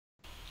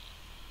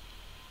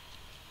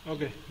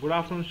Okay, good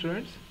afternoon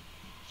students.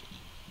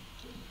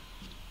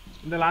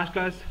 In the last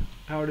class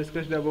I have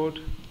discussed about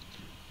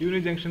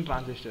unijunction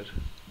transistor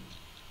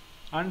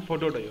and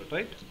photodiode,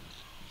 right?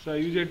 So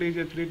UJT is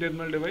a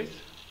 3-terminal device.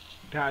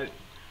 It has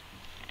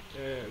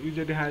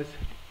UJT has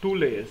two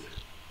layers.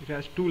 It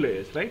has two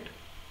layers, right?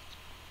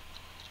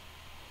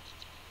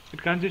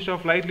 It consists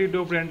of lightly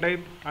doped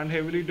N-type and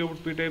heavily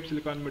doped P-type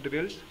silicon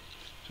materials.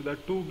 So the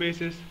two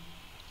bases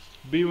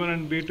B1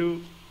 and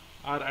B2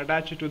 are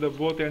attached to the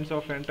both ends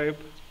of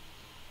N-type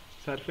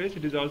surface.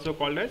 It is also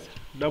called as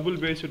double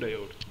based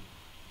diode.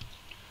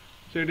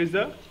 So it is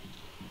the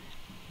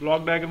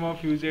block diagram of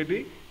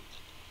UJT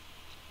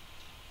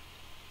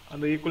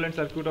and the equivalent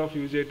circuit of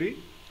UJT.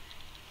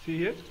 See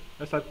here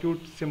the circuit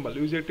symbol,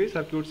 UJT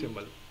circuit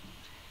symbol.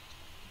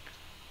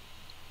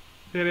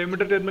 Here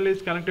emitter terminal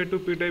is connected to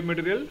P-type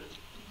material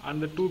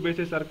and the two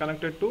bases are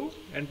connected to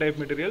N-type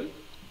material.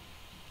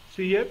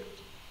 See here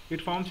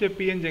it forms a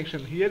PN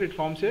junction. Here it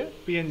forms a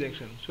PN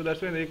junction. So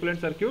that's why in the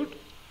equivalent circuit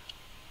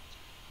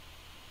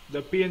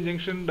the PN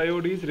junction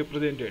diode is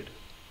represented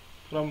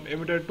from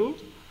emitter to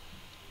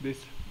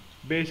this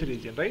base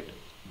region, right?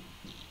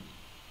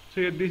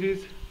 So here this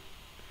is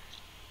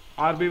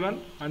RB1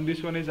 and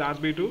this one is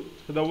RB2.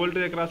 So the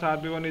voltage across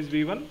RB1 is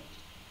V1.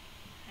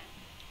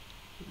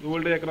 The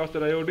voltage across the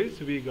diode is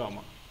V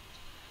gamma.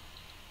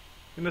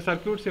 In the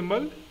circuit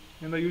symbol,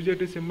 in the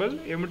UJT symbol,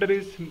 emitter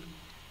is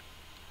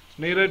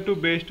nearer to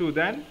base 2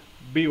 than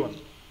B1.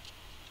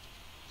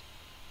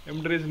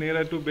 Emitter is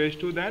nearer to base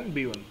 2 than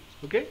B1.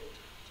 Okay.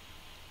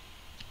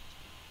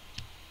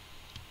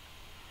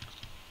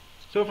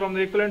 So from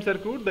the equivalent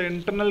circuit, the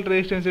internal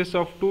resistances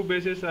of two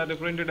bases are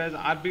represented as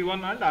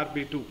RB1 and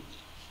RB2.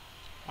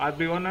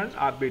 RB1 and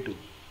RB2.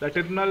 The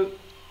terminal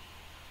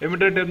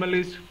emitter terminal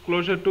is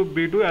closer to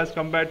B2 as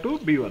compared to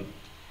B1.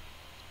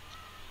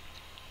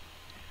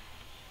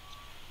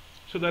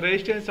 So the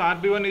resistance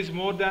RB1 is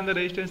more than the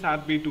resistance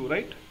RB2,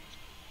 right?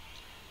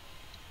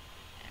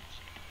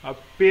 A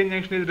PN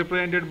junction is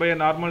represented by a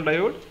normal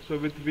diode, so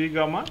with V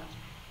gamma.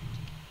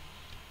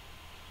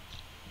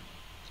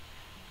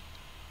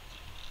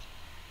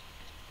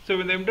 So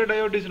when the emitter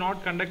diode is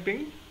not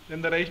conducting,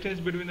 then the resistance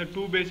between the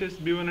two bases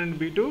B1 and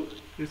B2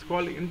 is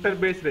called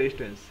interbase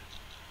resistance.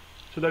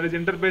 So that is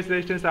interbase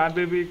resistance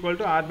RBB equal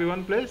to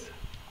RB1 plus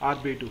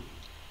RB2.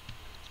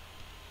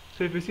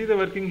 So if you see the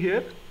working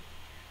here,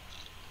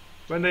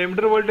 when the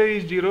emitter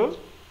voltage is 0,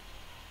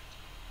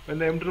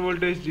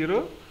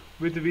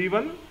 with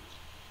V1,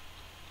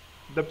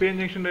 the PN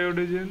junction diode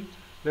is in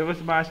reverse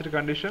biased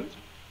condition.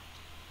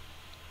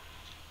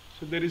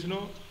 So there is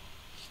no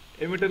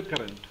emitter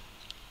current.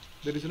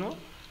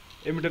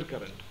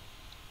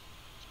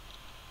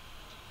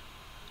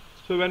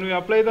 So when we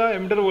apply the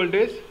emitter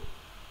voltage,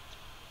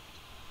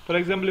 for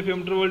example, if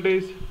emitter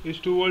voltage is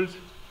 2 volts,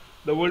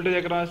 the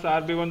voltage across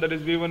RB1, that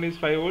is V1, is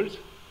 5 volts.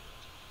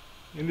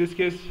 In this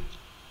case,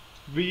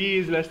 VE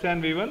is less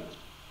than V1.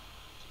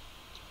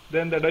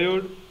 Then the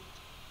diode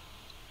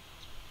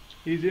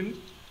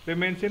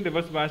remains in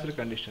reverse biased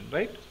condition,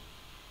 right?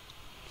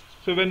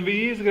 So when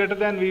VE is greater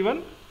than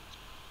V1,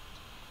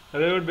 the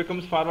diode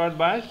becomes forward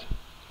biased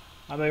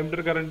and the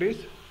emitter current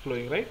is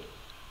flowing, right?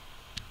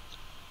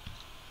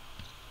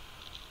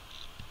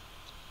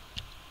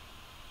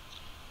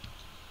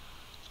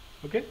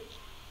 Okay.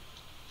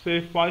 So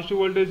if positive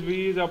voltage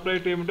V is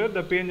applied to emitter,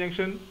 the PN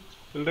junction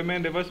will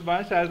remain reverse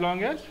biased as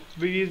long as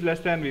V is less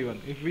than V1.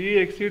 If V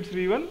exceeds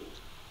V1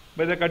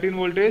 by the cut-in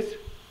voltage,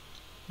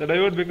 the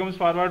diode becomes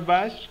forward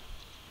biased.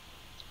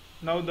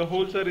 Now the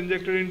holes are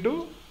injected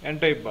into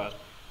N-type bar.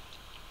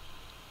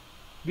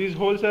 These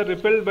holes are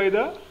repelled by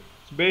the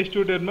base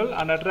 2 terminal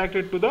and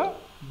attracted to the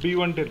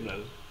B1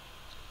 terminal.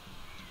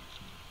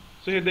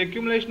 So here the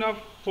accumulation of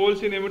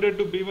holes in emitter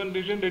to B1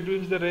 region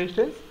reduces the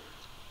resistance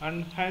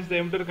and hence the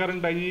emitter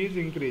current IE is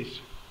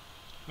increased.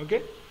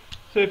 Okay.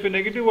 So if you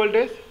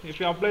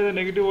apply the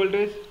negative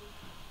voltage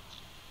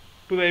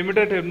to the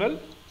emitter terminal,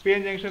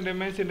 PN junction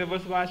remains in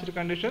reverse biased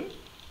condition,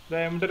 the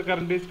emitter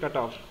current is cut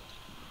off.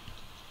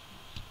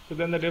 So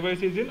then the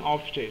device is in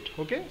off state.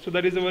 Okay. So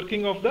that is the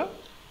working of the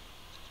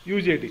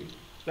UJT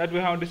that we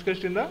have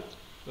discussed in the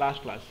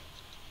last class.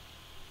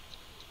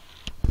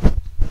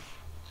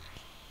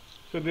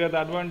 So there are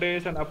the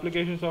advantages and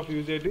applications of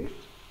UJT.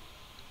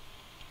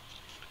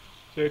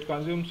 So it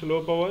consumes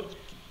low power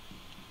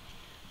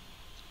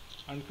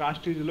and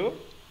cost is low.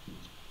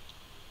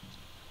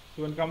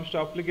 So when it comes to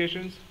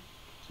applications,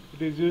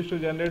 it is used to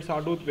generate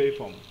sawtooth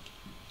waveform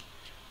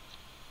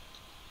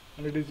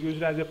and it is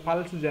used as a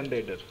pulse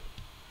generator.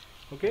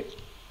 Okay.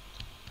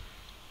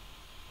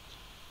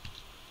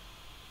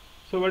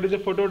 So what is a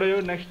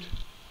photodiode next?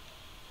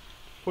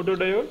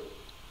 Photodiode.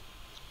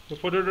 The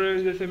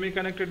photodiode is a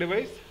semiconductor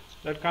device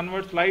that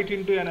converts light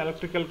into an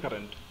electrical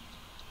current.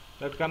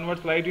 Electrical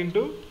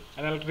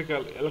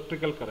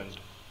current.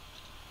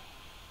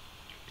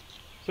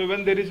 So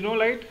when there is no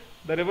light,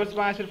 the reverse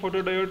biased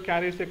photodiode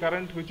carries a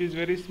current which is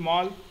very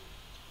small.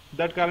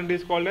 That current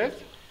is called as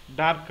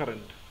dark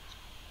current.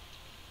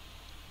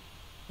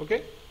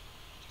 Okay.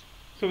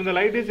 So when the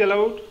light is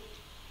allowed,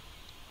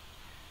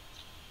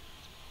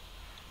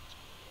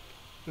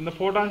 Then the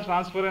photons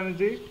transfer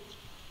energy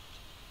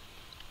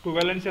to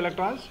valence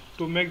electrons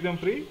to make them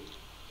free.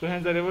 So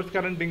hence the reverse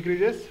current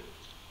increases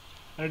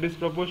and it is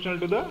proportional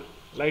to the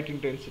light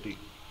intensity.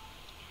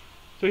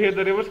 So here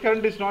the reverse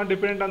current is not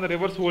dependent on the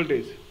reverse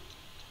voltage,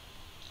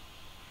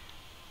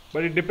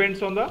 but it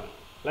depends on the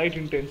light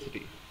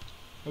intensity.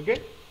 Okay.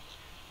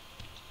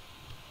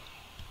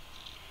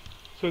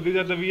 So these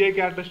are the VI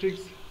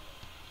characteristics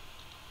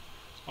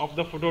of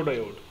the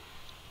photodiode.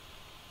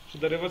 So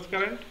the reverse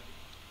current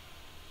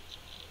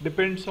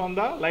depends on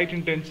the light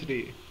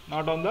intensity,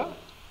 not on the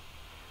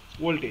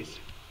voltage.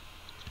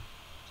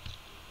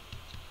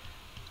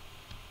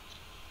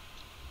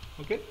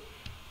 Okay.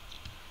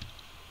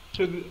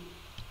 So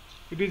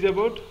it is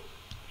about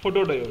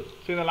photodiode.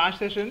 So in the last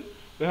session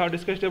we have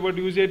discussed about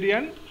UJT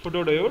and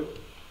photodiode.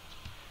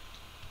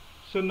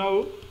 So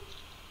now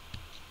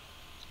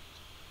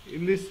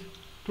in this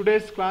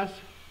today's class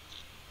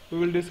we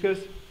will discuss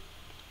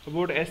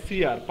about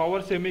SCR,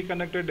 power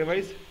semiconductor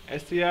device,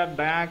 SCR,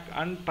 DIAC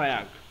and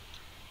TIAC.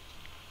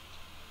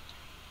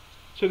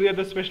 So they are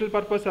the special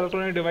purpose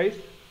electronic device.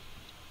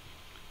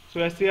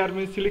 So SCR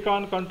means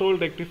silicon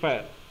controlled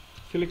rectifier.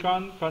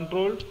 Silicon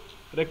controlled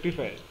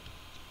rectifier.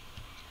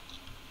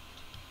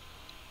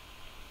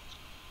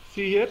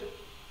 See here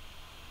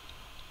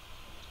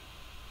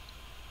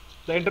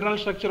the internal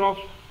structure of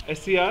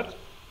SCR,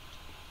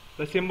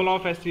 the symbol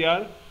of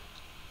SCR.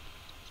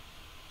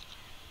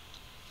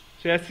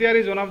 So SCR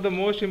is one of the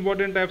most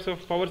important types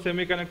of power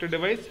semiconductor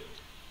device.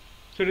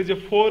 So it is a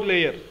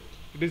 4-layer.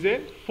 It is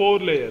a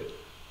 4-layer.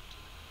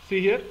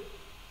 See here.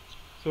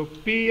 So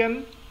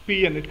PN,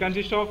 PN. It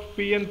consists of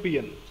PN,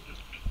 PN.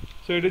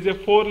 So it is a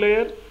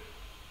 4-layer,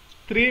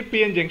 3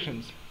 PN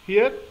junctions.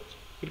 Here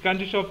it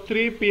consists of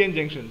 3 PN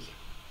junctions.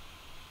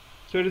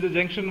 So it is a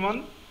junction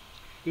 1.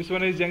 This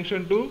one is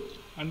junction 2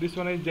 and this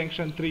one is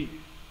junction 3.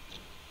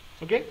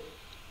 Okay.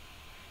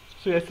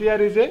 So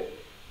SCR is a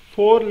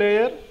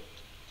 4-layer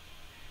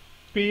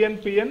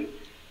PN, PN,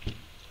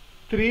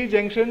 3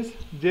 junctions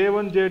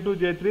J1, J2,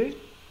 J3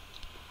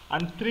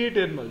 and 3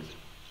 terminals.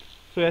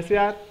 So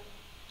SCR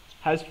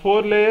has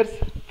 4 layers,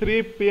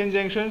 3 PN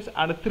junctions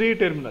and 3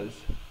 terminals.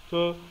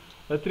 So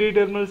the 3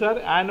 terminals are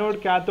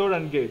anode, cathode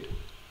and gate.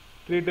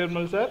 3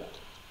 terminals are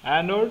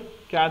anode,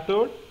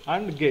 cathode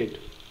and gate.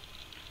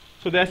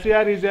 So the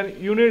SCR is a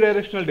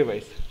unidirectional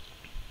device.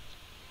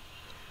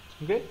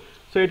 Okay.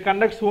 So it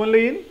conducts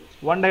only in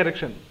one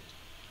direction.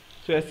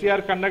 So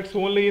SCR conducts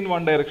only in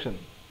one direction.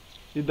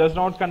 It does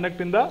not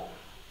conduct in the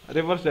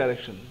reverse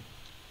direction.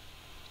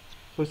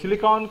 So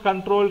silicon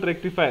controlled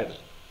rectifier.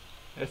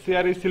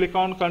 SCR is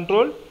silicon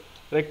controlled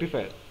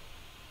rectifier.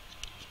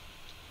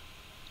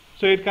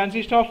 So it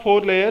consists of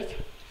 4 layers.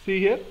 See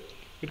here.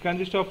 It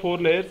consists of 4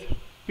 layers.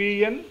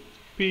 PN,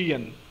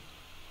 PN.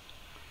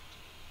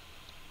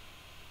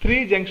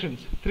 3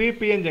 junctions, 3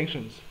 PN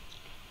junctions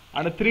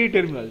and 3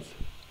 terminals.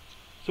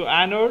 So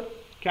anode,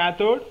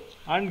 cathode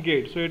and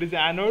gate. So it is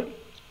anode,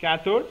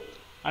 cathode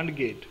and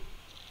gate.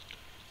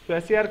 So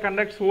SCR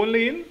conducts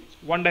only in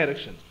one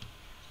direction.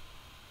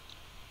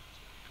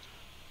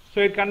 So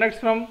it conducts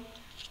from,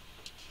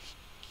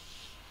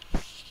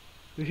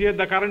 here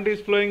the current is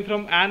flowing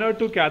from anode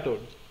to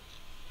cathode.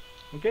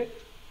 Okay.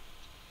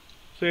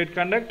 So it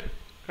conducts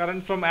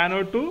current from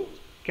anode to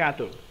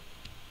cathode.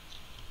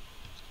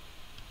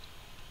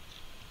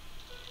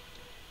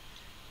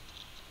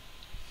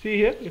 See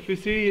here, if you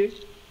see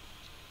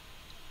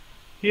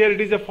here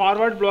it is a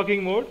forward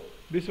blocking mode.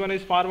 This one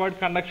is forward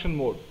conduction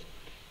mode.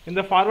 In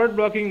the forward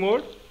blocking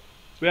mode,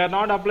 we are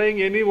not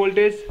applying any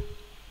voltage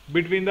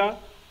between the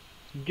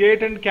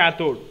gate and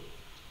cathode.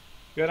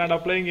 We are not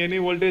applying any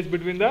voltage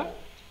between the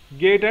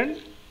gate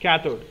and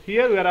cathode.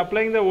 Here we are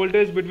applying the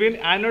voltage between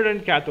anode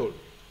and cathode.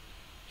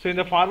 So in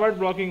the forward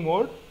blocking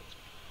mode,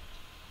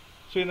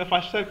 so in the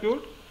first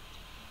circuit,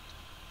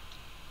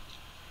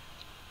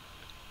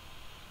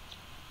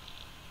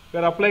 we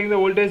are applying the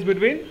voltage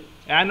between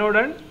anode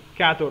and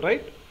cathode,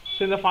 right?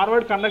 So in the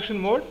forward conduction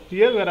mode,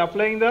 here we are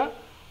applying the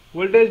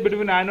voltage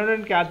between anode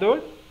and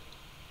cathode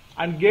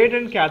and gate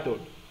and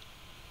cathode.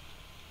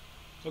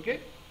 Okay.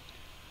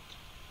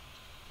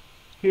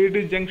 Here it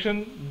is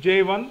junction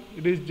J1,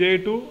 it is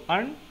J2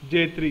 and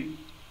J3.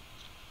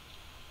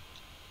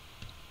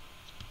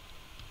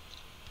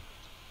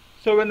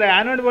 So when the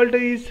anode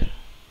voltage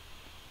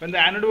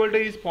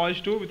is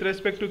positive with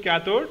respect to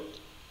cathode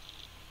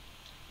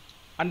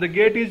and the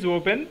gate is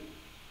open,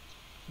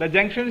 the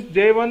junctions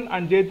J1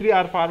 and J3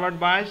 are forward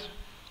biased,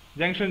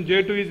 junction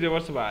J2 is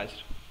reverse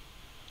biased.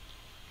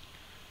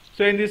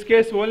 So in this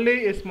case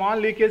only a small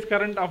leakage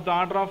current of the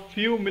order of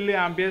few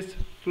milliamperes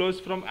flows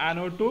from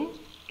anode to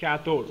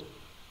cathode.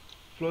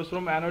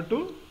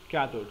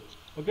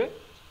 Okay.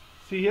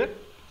 See here,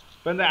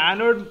 when the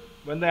anode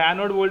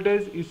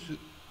voltage is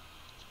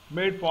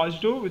made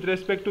positive with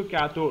respect to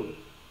cathode.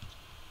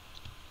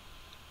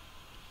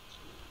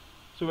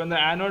 So when the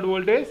anode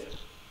voltage,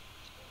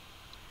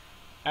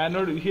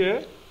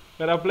 here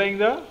we are applying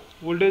the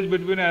voltage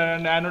between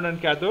anode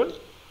and cathode.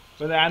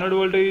 When the anode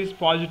voltage is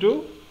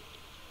positive,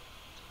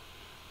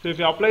 so if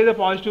you apply the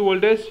positive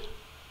voltage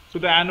to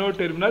the anode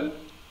terminal,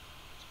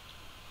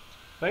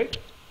 right?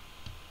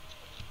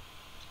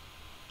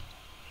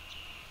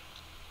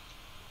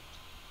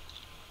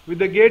 With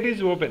the gate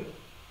is open.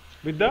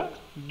 The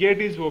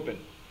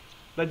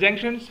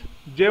junctions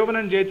J1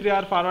 and J3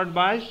 are forward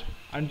biased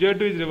and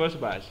J2 is reverse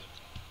biased.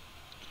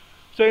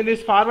 So in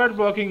this forward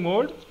blocking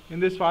mode,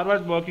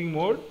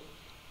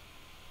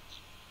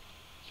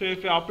 so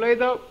if you apply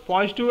the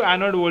positive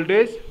anode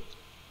voltage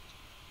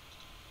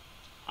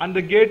and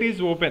the gate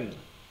is open,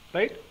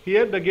 right?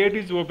 Here the gate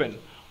is open.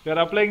 We are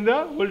applying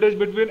the voltage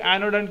between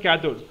anode and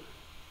cathode.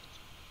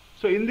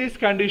 So in this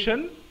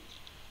condition,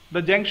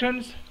 the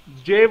junctions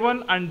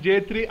J1 and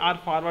J3 are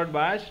forward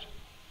biased.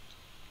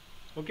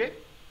 Okay?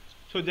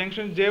 So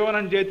junctions J1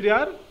 and J3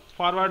 are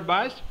forward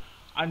biased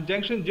and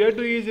junction J2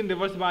 is in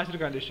reverse biased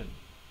condition.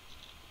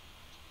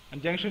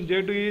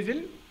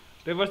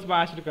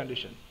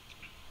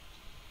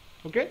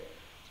 Okay?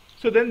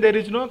 So then there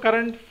is no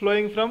current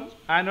flowing from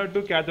anode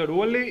to cathode.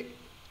 Only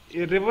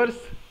a reverse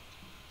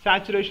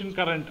saturation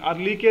current or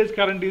leakage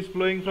current is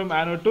flowing from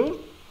anode to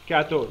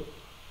cathode.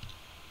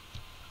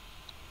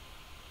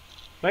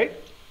 Right?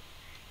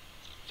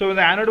 So when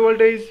the anode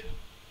voltage is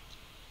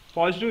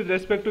positive with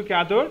respect to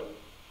cathode,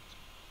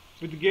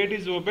 with gate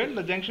is open,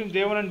 the junction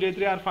J1 and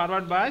J3 are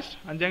forward biased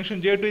and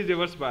junction J2 is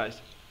reverse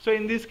biased. So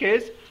in this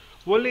case,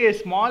 only a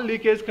small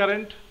leakage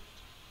current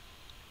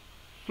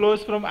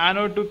flows from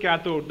anode to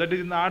cathode, that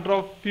is in the order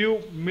of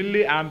few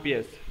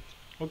milliamperes.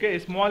 Okay, a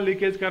small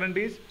leakage current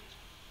is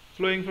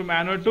flowing from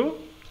anode to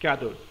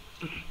cathode.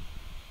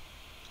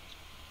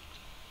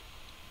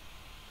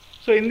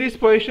 So in this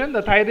position,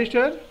 the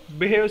thyristor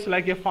behaves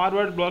like a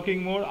forward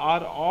blocking mode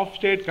or off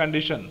state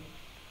condition.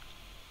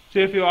 So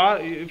if you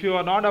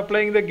are not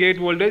applying the gate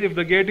voltage, if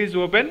the gate is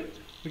open,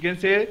 we can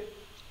say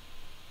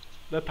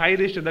the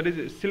thyristor, that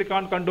is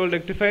silicon controlled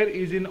rectifier,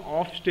 is in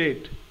off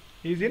state.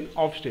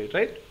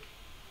 Right?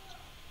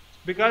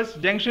 Because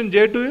junction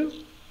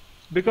J2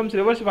 becomes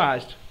reverse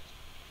biased.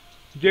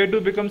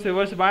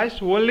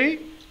 Only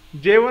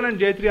J1 and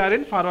J3 are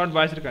in forward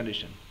biased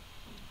condition.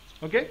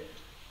 Okay?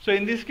 So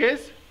in this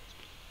case,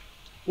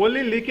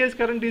 only leakage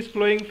current is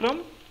flowing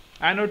from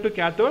anode to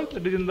cathode,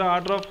 that is in the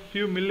order of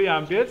few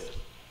milliamperes.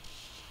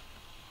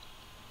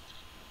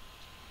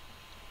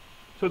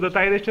 So the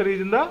thyristor is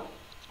in the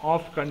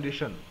off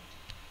condition.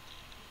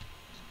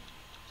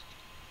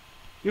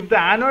 If the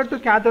anode to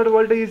cathode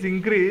voltage is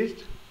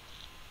increased,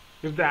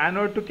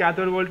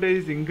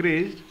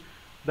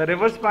 the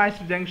reverse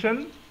biased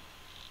junction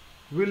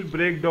will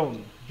break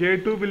down.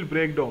 J2 will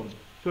break down.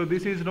 So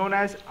this is known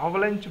as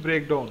avalanche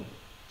breakdown.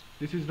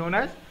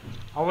 Right?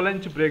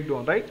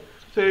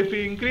 So if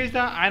we increase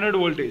the anode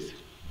voltage,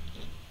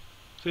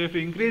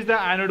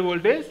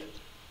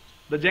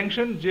 the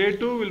junction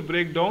J2 will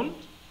break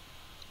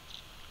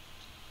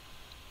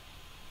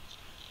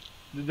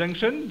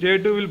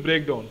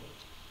down.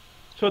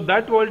 So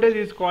that voltage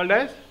is called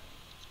as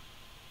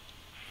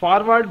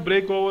forward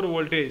breakover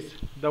voltage.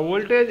 The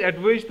voltage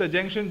at which the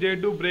junction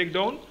J2 break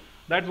down,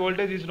 that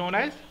voltage is known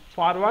as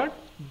forward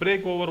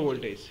breakover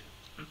voltage.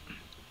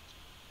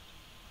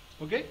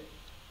 Okay?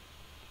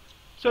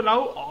 So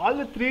now all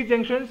the three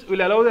junctions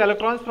will allow the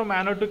electrons from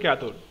anode to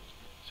cathode.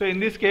 So in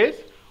this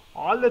case,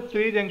 all the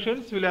three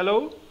junctions will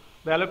allow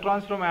the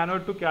electrons from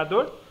anode to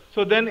cathode.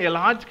 So then a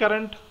large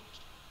current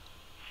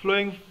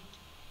flowing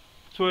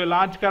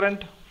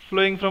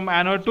from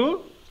anode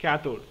to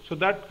cathode. So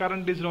that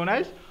current is known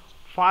as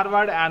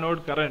forward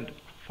anode current.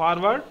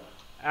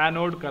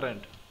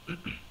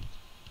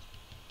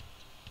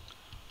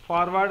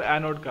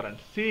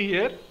 See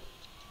here.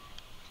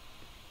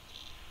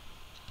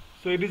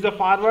 So it is a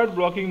forward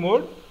blocking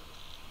mode.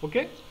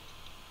 Okay.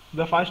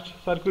 The first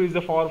circuit is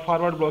the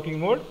forward blocking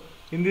mode.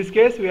 In this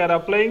case, we are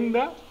applying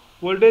the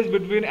voltage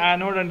between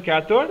anode and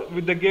cathode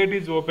with the gate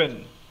is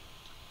open.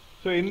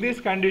 So in this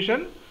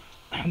condition,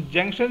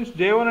 junctions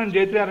J1 and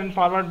J3 are in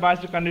forward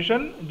biased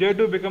condition,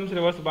 J2 becomes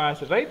reverse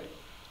biased, right?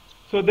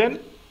 So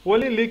then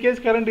only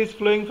leakage current is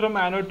flowing from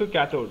anode to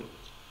cathode.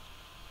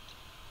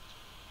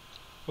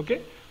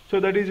 Okay,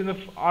 so that is in the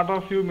order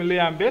of few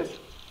milliamperes.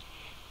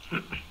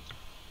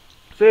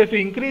 So if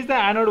we increase the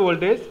anode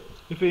voltage,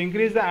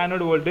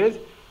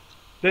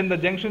 then the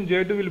junction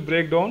J2 will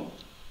break down.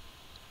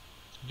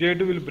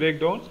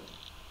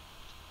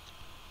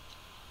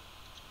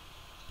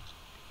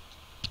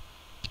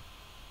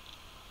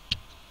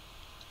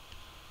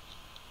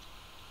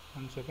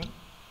 One second.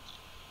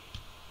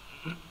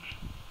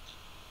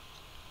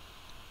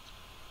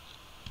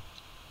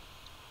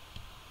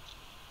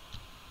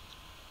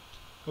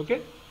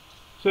 Okay,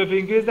 so if we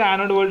increase the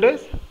anode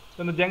voltage,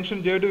 then the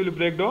junction J2 will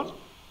break down.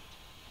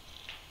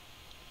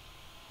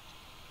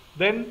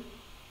 Then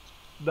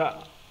the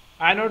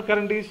anode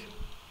current is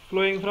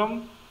flowing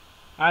from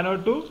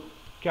anode to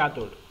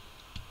cathode,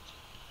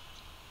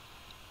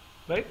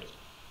 right?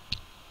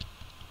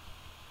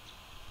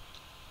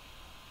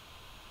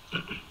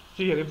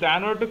 See here, if the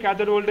anode to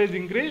cathode voltage is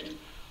increased,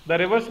 the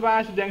reverse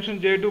bias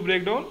junction J2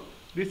 breakdown,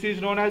 this is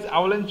known as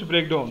avalanche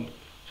breakdown.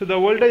 So the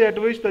voltage at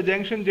which the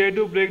junction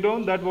J2 break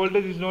down, that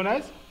voltage is known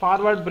as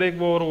forward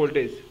breakover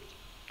voltage.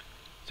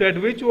 So at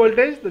which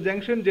voltage the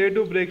junction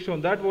J2 breaks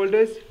down, that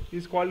voltage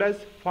is called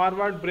as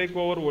forward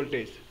breakover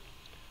voltage.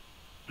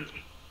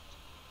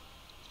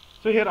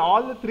 So here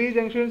all the three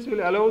junctions will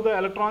allow the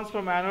electrons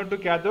from anode to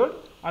cathode,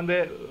 and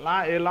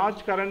a large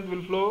current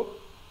will flow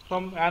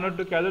from anode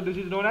to cathode. This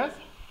is known as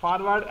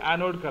forward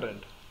anode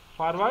current.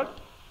 Forward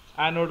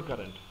anode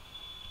current.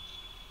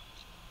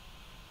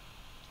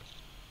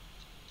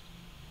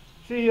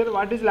 See here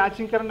what is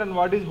latching current and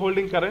what is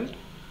holding current.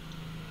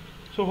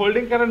 So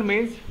holding current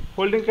means,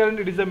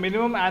 it is the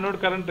minimum anode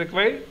current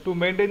required to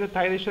maintain the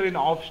thyristor in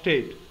off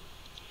state.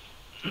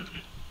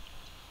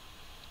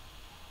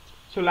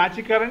 So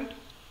latching current,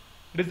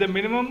 it is the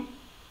minimum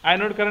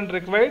anode current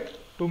required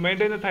to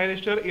maintain the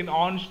thyristor in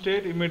on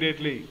state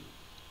immediately.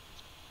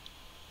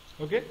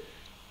 Okay,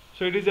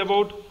 so it is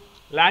about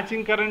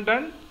latching current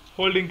and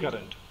holding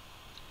current.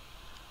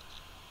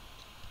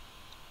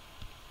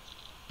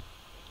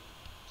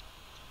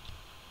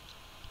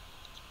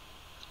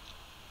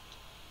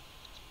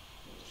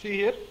 See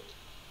here,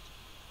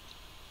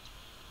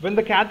 when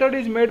the cathode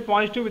is made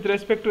positive with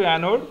respect to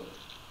anode,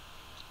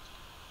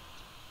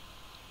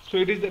 so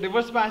it is the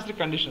reverse biased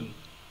condition.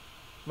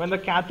 When the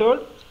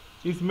cathode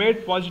is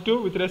made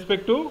positive with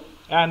respect to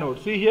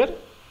anode, see here,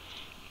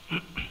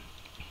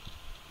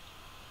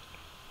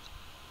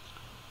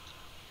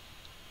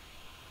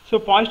 so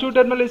positive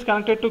terminal is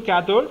connected to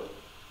cathode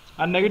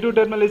and negative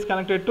terminal is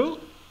connected to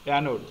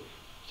anode.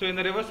 So in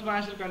the reverse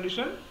biased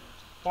condition,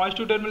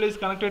 positive terminal is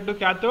connected to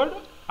cathode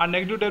and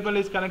negative terminal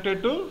is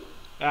connected to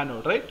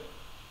anode, right?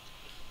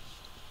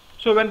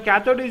 So when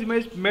cathode is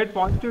made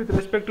positive with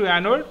respect to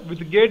anode,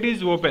 with gate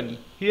is open.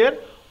 Here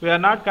we are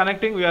not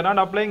connecting, we are not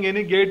applying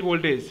any gate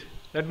voltage.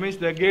 That means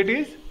the gate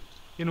is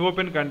in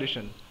open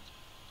condition.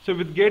 So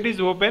with gate is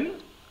open,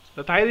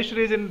 the thyristor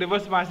is in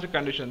reverse biased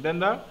condition. Then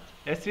the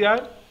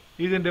SCR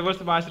is in reverse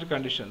biased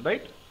condition,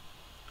 right?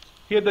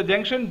 Here the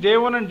junction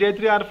J1 and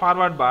J3 are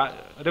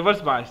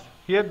reverse biased.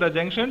 Here the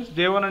junctions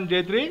J1 and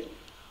J3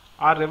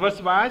 are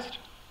reverse biased.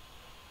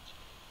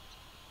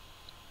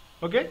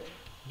 Okay,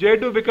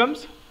 J2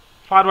 becomes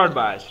forward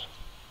biased.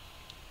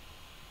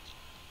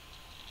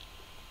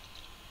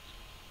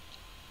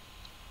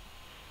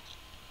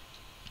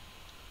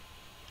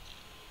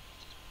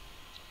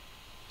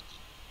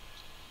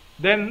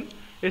 Then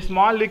a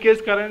small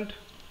leakage current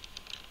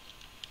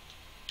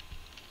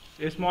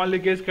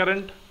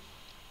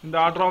in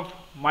the order of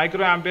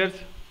microamperes,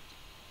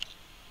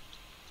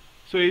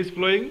 so is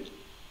flowing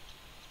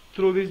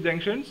through these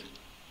junctions.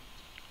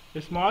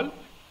 A small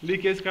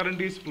leakage current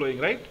is flowing,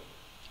 right?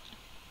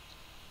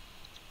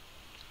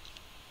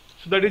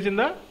 So that is in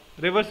the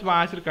reverse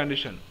biased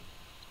condition.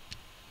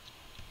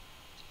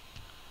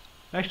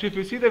 Next, if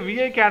you see the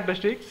VI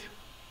characteristics,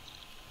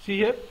 see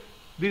here,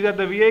 these are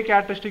the VI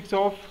characteristics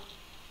of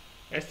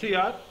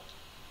SCR.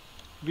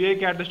 VI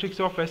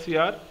characteristics of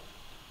SCR.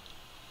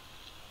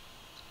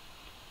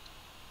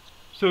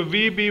 So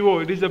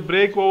VBO, it is a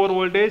breakover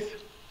voltage.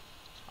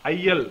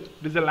 IL, it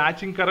is a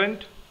latching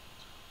current.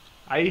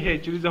 IH,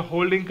 it is a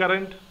holding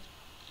current.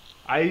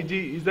 IG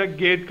is a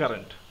gate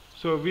current.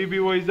 So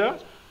VBO is a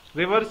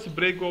reverse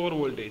breakover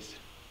voltage.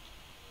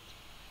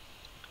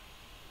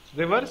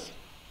 Reverse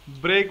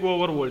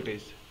breakover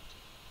voltage.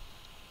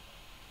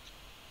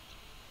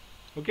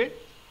 Okay.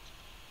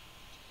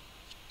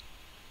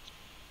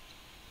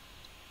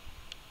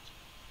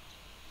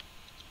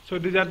 So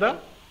these are the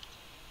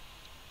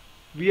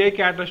VI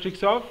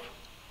characteristics of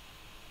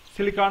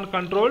silicon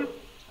controlled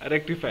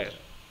rectifier.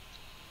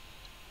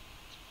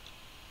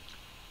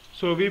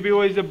 So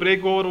VBO is the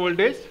breakover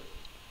voltage,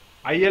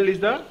 IL is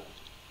the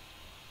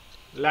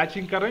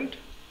latching current.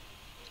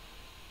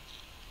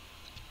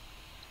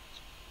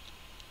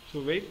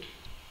 So wait,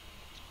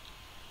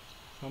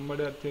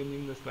 somebody are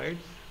changing the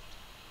slides.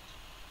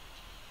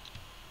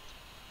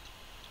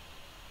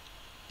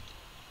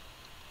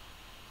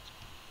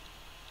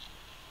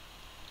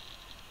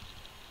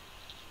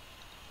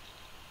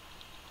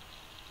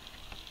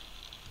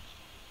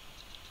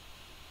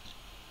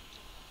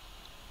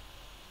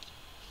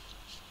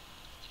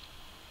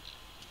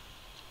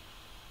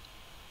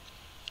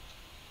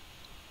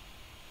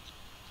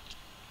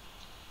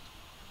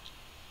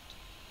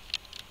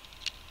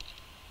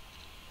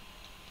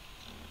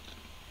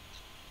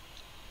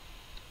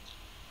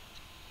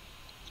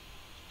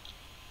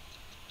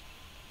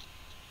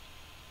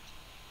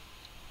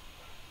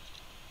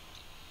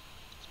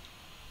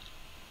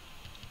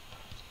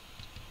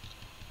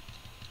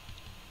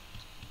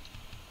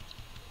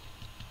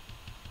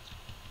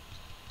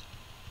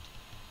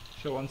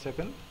 So 1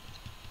 second.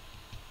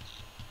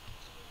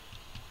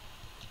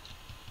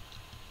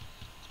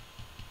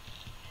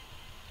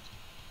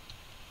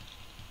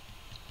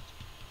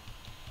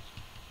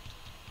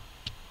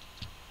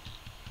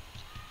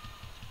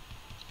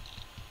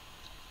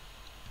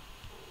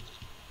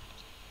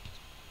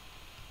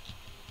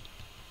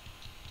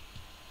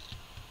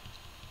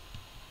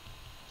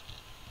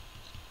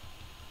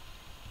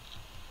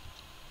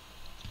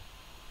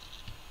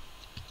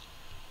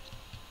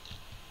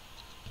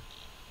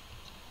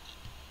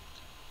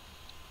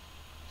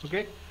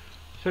 Okay,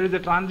 so it is the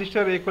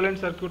transistor equivalent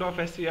circuit of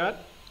SCR.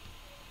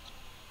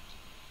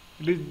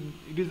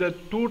 It is a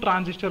two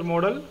transistor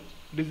model.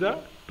 It is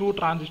a two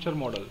transistor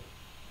model.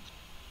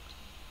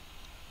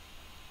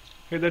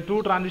 Here the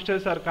two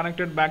transistors are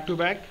connected back to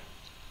back.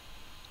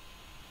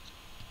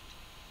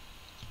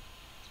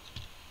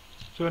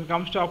 So when it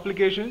comes to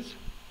applications,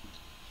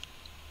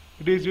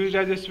 it is used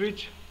as a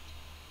switch.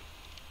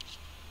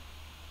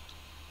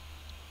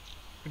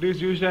 It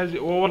is used as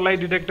overlay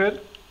detector.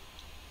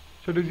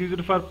 So it is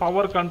used for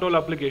power control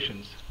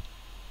applications.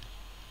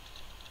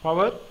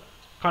 Power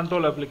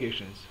control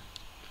applications.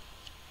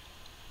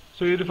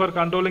 So used for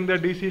controlling the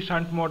DC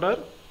shunt motor.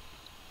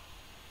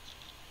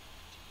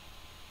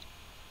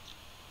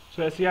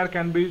 So SCR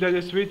can be used as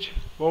a switch,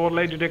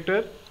 overlay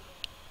detector,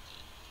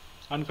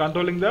 and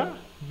controlling the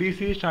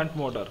DC shunt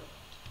motor.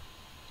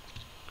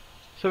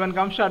 So when it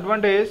comes to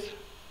advantage,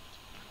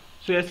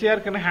 so SCR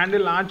can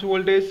handle large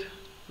voltage,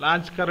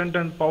 large current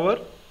and power.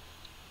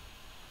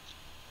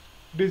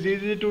 It is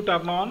easy to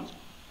turn on.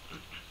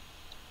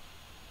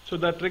 So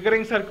the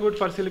triggering circuit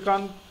for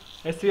silicon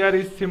SCR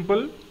is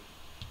simple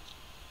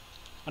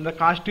and the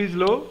cost is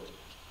low.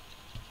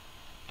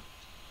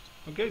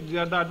 Okay, these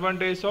are the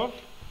advantages of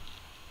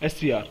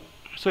SCR.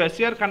 So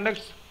SCR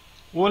conducts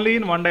only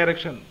in one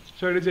direction.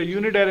 So it is a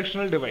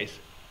unidirectional device.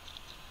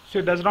 So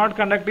it does not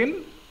conduct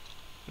in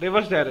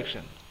reverse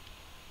direction.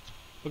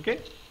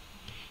 Okay.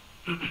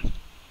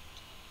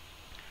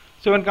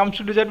 So when it comes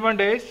to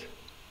disadvantage,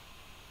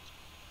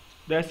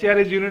 the SCR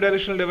is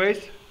unidirectional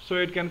device. So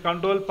it can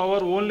control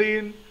power only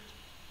in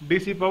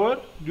DC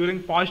power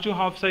during positive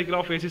half cycle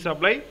of AC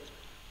supply.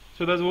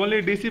 So thus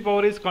only DC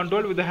power is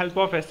controlled with the help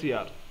of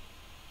SCR.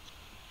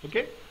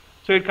 Okay.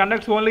 So it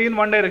conducts only in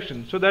one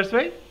direction. So that's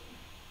why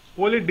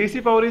only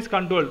DC power is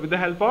controlled with the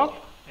help of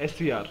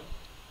SCR.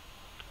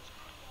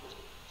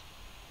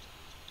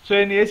 So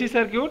in AC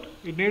circuit,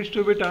 it needs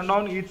to be turned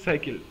on each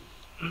cycle.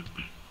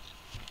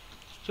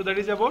 So that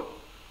is about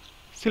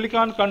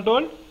silicon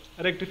controlled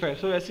rectifier.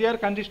 So SCR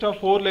consists of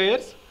 4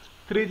 layers,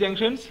 3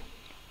 junctions,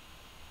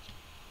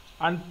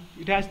 and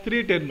it has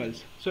 3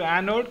 terminals. So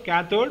anode,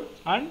 cathode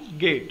and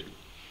gate.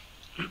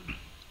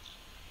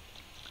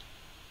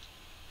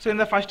 So in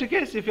the first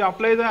case, if you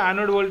apply the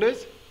anode voltage,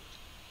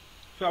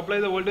 if you apply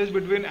the voltage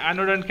between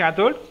anode and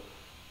cathode,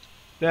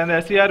 then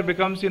the SCR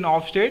becomes in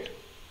off state.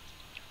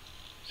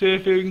 So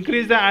if you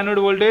increase the anode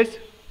voltage,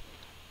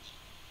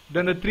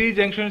 then the 3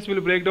 junctions will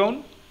break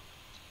down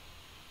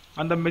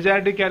and the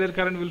majority carrier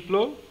current will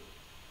flow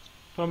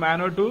from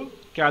anode to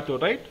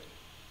cathode, right?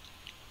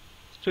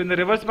 So in the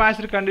reverse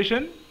biased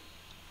condition,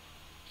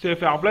 so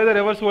if you apply the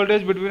reverse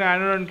voltage between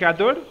anode and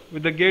cathode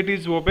with the gate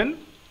is open,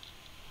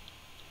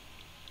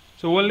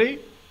 so only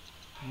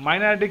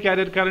minority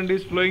carrier current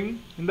is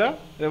flowing in the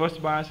reverse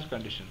biased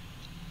condition.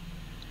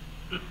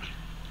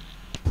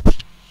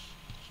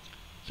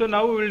 So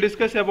now we will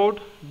discuss about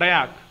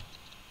DIAC.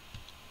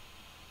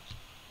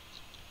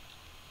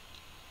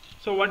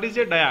 So what is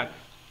a DIAC?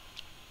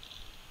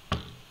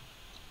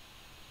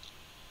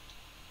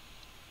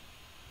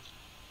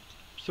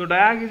 So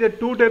DIAC is a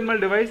two-terminal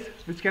device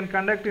which can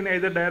conduct in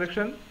either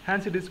direction.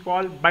 Hence it is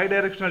called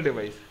bidirectional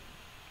device.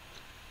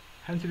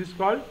 Hence it is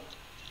called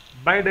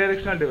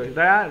bidirectional device.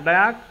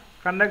 DIAC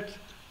conducts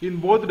in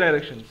both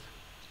directions.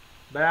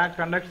 DIAC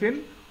conducts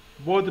in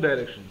both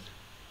directions.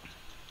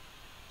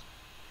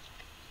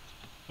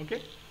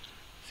 Okay.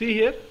 See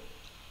here,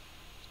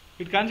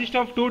 it consists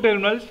of 2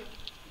 terminals.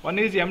 One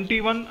is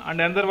MT1 and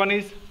another one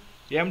is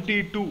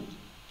MT2.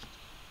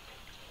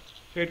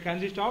 So it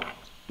consists of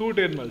 2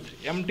 terminals,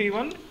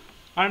 MT1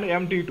 and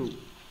MT2.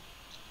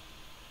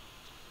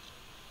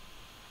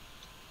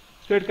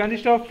 So it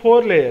consists of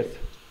 4 layers.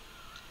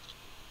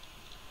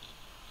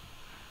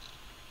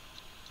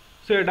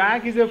 So a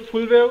DIAC is a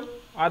full wave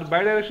or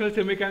bidirectional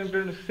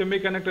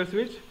semiconductor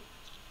switch.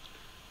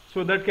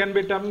 So that can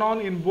be turned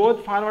on in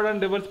both forward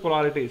and reverse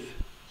polarities.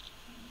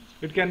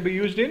 It can be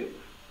used in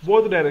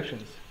both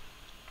directions.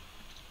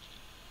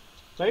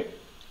 Right?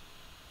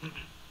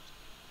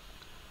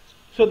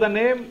 So the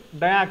name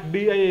DIAC,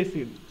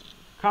 DIAC,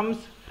 comes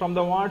from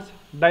the words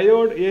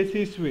diode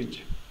AC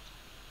switch.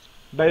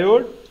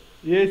 Diode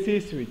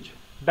AC switch.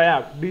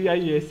 DIAC,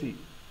 DIAC.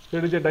 So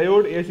it is a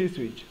diode AC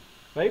switch.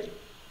 Right?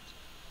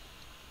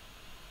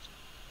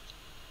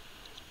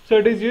 So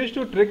it is used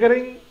to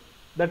triggering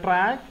the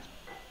track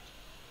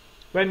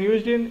when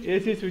used in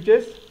AC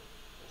switches.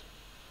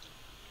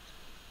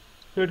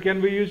 So it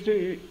can be used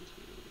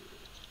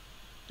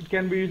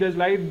as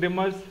light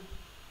dimmers.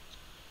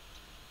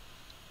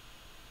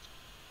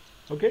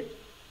 Okay.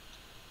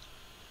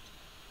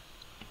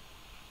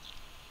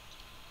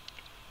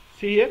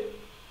 See here.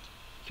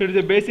 So it is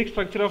a basic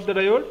structure of the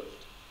diode,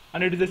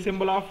 and it is a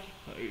symbol of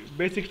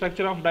basic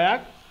structure of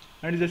DIAC,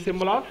 and it is a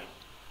symbol of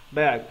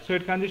DIAC. So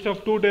it consists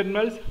of 2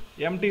 terminals,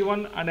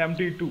 MT1 and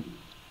MT2.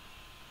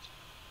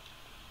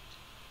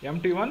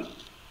 MT1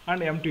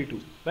 and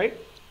MT2, right?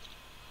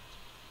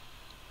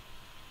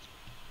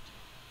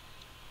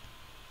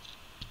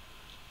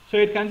 So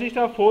it consists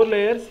of 4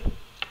 layers.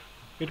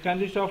 It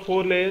consists of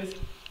 4 layers.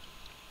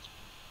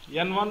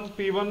 N1,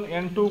 P1,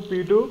 N2,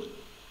 P2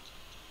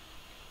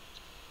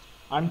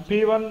 and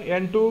P1,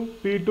 N2,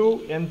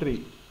 P2,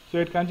 N3. So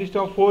it consists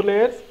of 4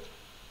 layers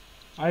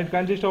and it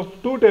consists of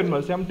 2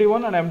 terminals,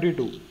 MT1 and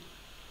MT2.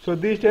 So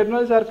these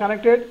terminals are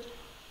connected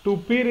to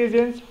P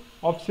regions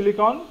of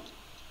silicon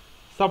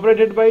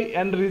separated by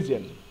N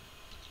region.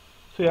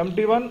 So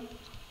MT1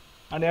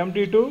 and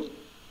MT2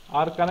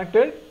 are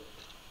connected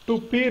to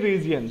P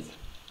regions.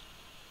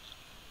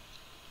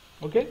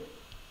 Okay.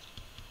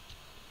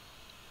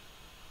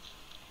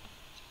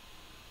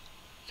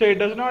 So it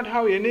does not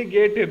have any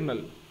gate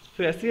terminal.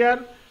 So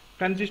SCR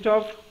consists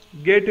of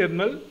gate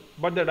terminal,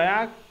 but the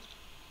DIAC,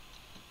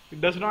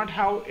 it does not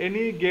have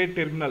any gate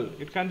terminal.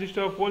 It consists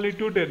of only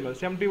 2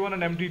 terminals, MT1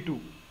 and MT2.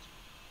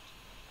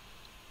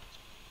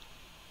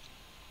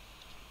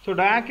 So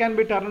DIAC can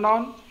be turned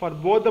on for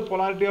both the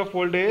polarity of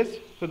voltage.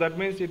 So that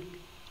means it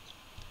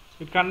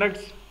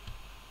conducts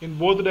in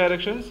both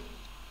directions.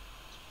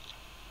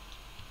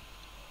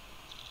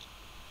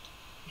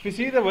 If you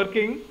see the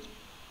working,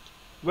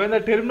 when the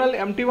terminal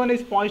MT1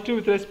 is positive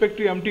with respect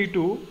to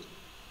MT2,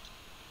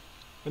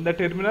 when the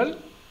terminal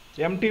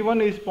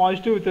MT1 is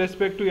positive with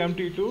respect to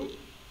MT2,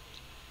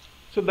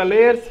 so the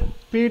layers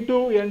P2,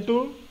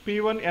 N2,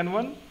 P1,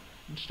 N1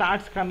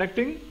 starts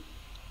conducting.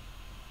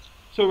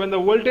 So when the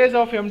voltage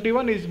of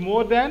MT1 is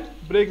more than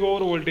breakover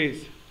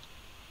voltage,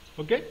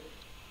 okay.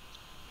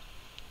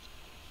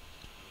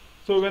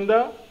 So when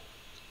the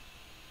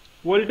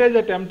voltage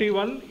at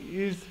MT1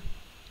 is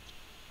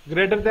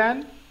greater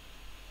than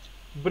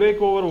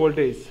breakover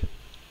voltage,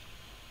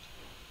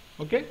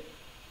 okay.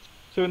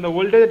 So when the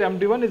voltage at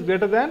MT1 is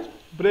greater than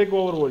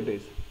breakover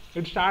voltage,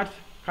 it starts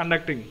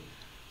conducting.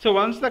 So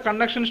once the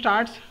conduction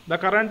starts, the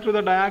current through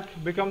the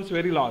DIAC becomes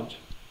very large.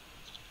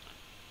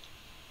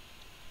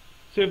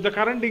 So if the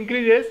current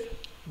increases,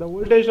 the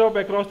voltage drop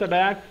across the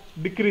DIAC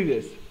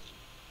decreases.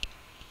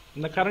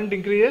 When the current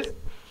increases,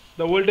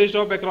 the voltage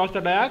drop across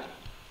the DIAC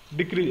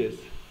decreases.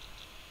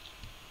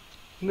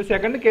 In the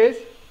second case,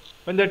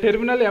 when the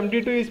terminal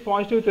MT2 is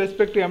positive with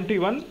respect to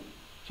MT1,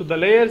 so the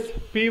layers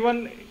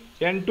P1,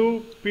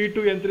 N2, P2,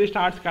 N3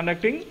 starts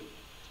conducting,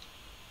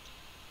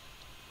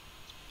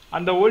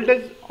 and the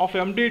voltage of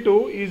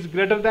MT2 is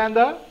greater than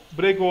the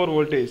breakover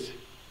voltage,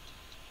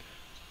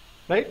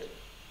 right?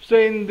 So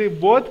in the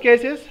both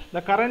cases,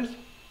 the currents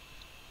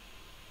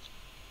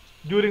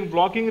during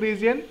blocking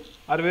region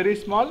are very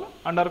small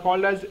and are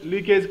called as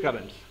leakage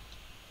currents.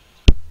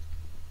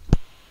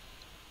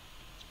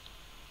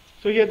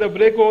 So here the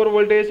breakover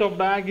voltage of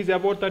DIAC is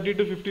about 30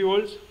 to 50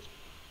 volts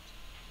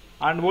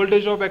and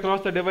voltage drop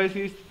across the device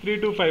is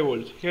 3 to 5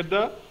 volts. Here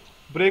the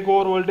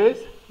breakover voltage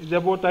is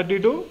about 30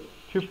 to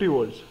 50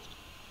 volts.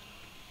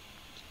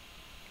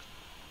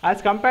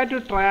 As compared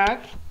to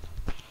TRIAC,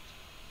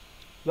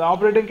 the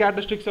operating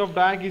characteristics of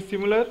DIAC is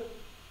similar,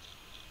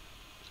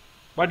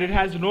 but it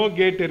has no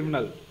gate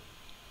terminal.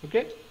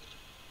 Okay.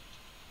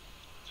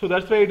 So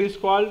that's why it is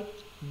called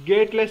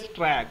gateless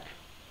TRIAC.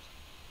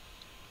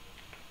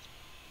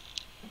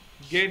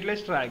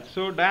 Gateless TRIAC.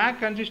 So DIAC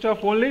consists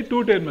of only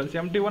 2 terminals,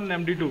 MT1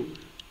 and MT2.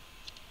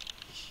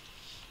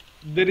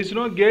 There is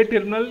no gate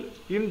terminal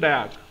in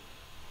DIAC.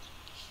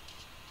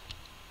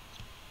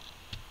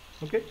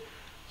 Okay.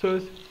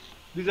 So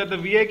these are the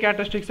VI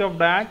characteristics of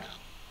DIAC.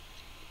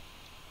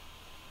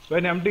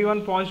 When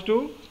MT1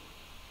 positive,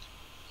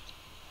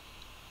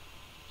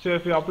 so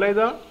if you apply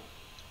the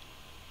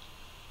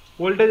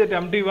voltage at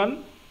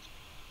MT1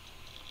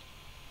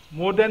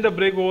 more than the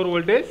breakover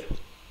voltage,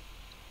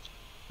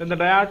 then the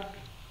diode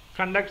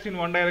conducts in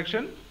one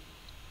direction.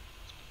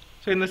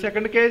 So in the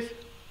second case,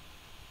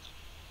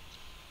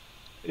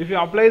 if you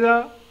apply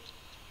the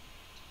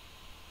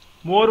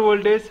more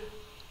voltage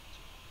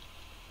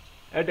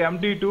at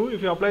MT2,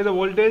 if you apply the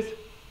voltage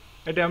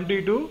at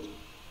MT2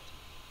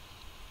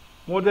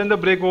 more than the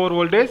breakover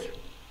voltage,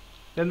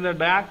 then the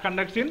diode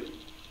conducts in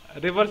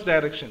reverse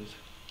directions.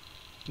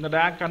 The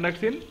diode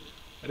conducts in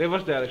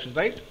reverse direction,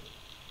 right?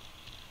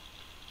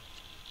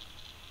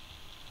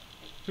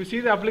 If you see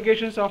the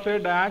applications of a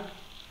diode,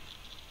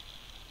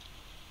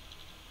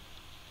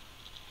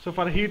 so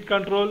for heat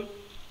control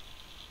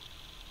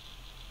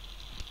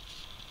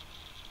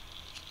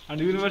and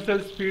universal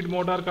speed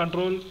motor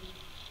control.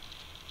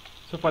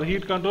 So for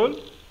heat control,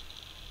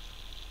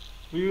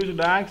 we use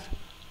DIACs.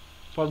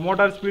 For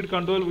motor speed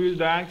control, we use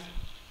DIACs.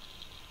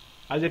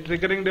 As a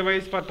triggering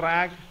device for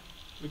TRIAC,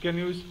 we can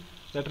use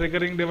the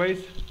triggering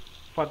device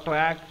for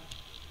TRIAC.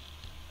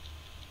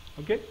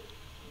 Okay.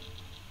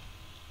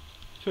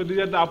 So these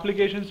are the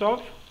applications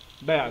of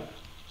DIAC.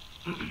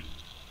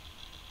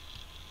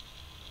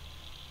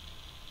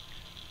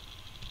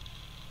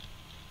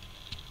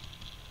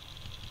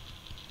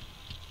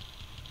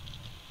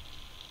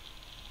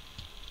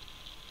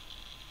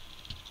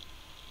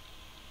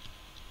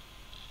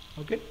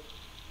 Okay.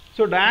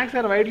 So DIACs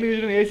are widely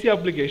used in AC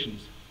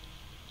applications.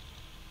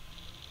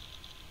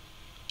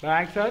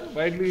 DIACs are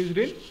widely used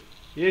in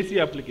AC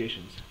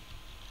applications.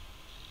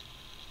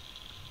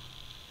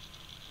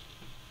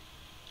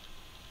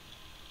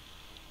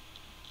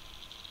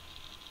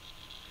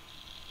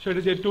 So it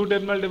is a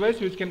two-terminal device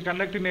which can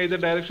conduct in either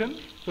direction.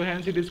 So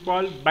hence it is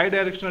called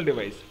bidirectional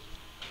device.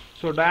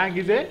 So DIAC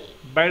is a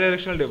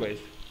bidirectional device.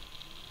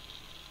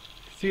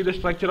 See the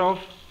structure of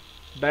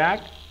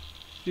DIAC.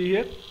 See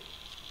here.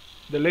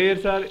 The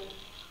layers are,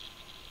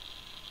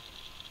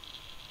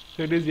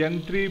 so it is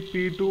N3,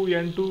 P2,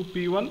 N2,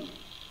 P1,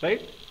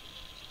 right?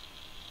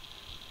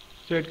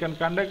 So it can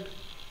conduct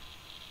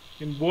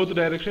in both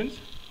directions.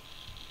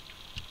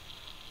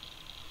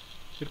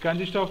 It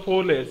consists of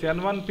 4 layers,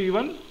 N1,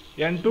 P1,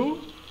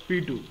 N2,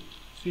 P2.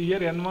 See here,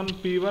 N1,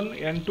 P1,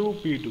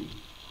 N2, P2.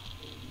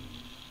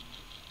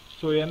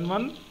 So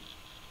N1,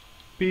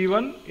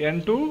 P1,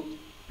 N2,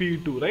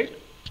 P2, right?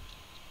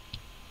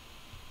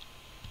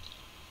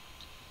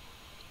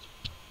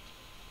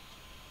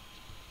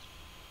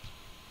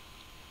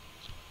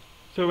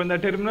 So when the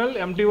terminal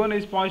MT1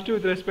 is positive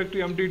with respect to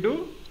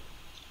MT2,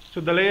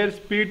 so the layers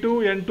P2,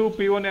 N2,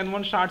 P1,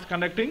 N1 starts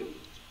conducting.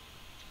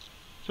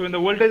 So when the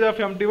voltage of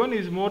MT1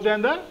 is more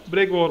than the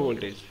breakover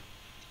voltage.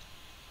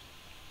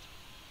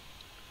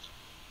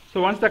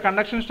 So once the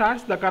conduction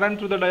starts, the current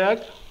through the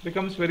DIAC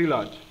becomes very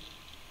large.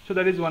 So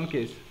that is one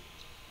case.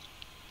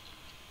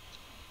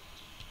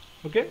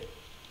 Okay.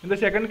 In the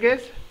second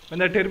case, when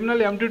the terminal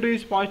MT2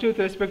 is positive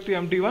with respect to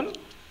MT1,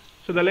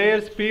 so the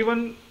layers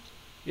P1,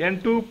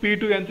 N2,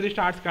 P2, N3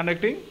 starts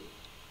conducting.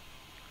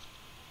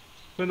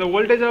 When the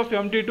voltage of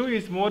MT2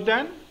 is more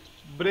than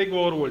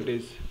breakover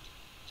voltage.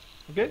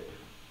 Okay.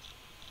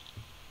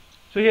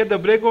 So here the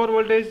breakover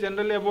voltage is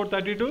generally about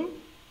 30 to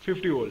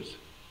 50 volts.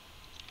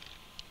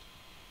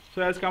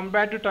 So as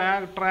compared to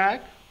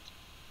track,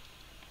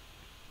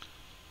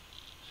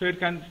 so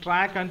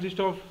track consists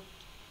of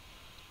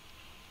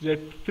the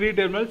 3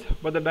 terminals,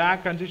 but the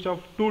DIAC consists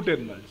of 2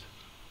 terminals,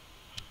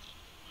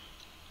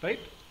 right?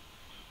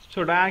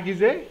 So DIAC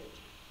is a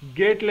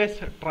gateless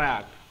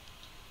track.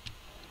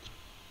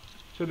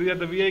 So these are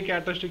the VI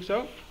characteristics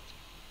of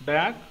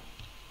DIAC.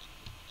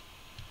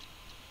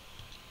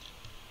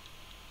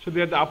 So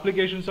they are the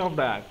applications of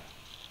DIAC.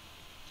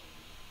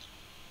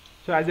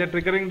 So as a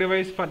triggering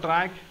device for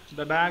track,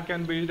 the DIAC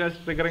can be used as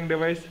triggering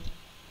device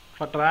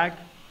for track.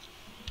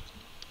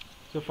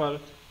 So for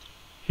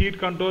heat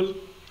control,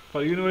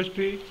 for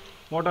university,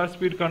 motor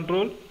speed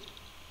control,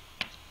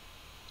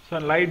 so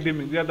light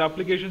dimming. These are the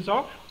applications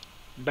of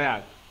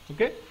DIAC.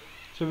 Okay.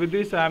 So with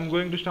this I am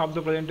going to stop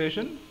the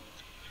presentation.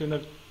 So in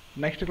the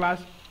next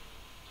class,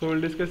 so we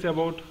will discuss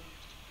about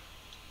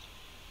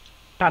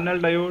tunnel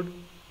diode,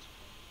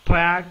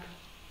 track,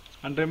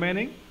 and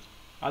remaining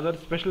other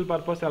special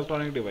purpose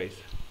electronic device.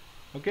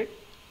 Okay.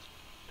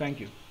 Thank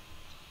you.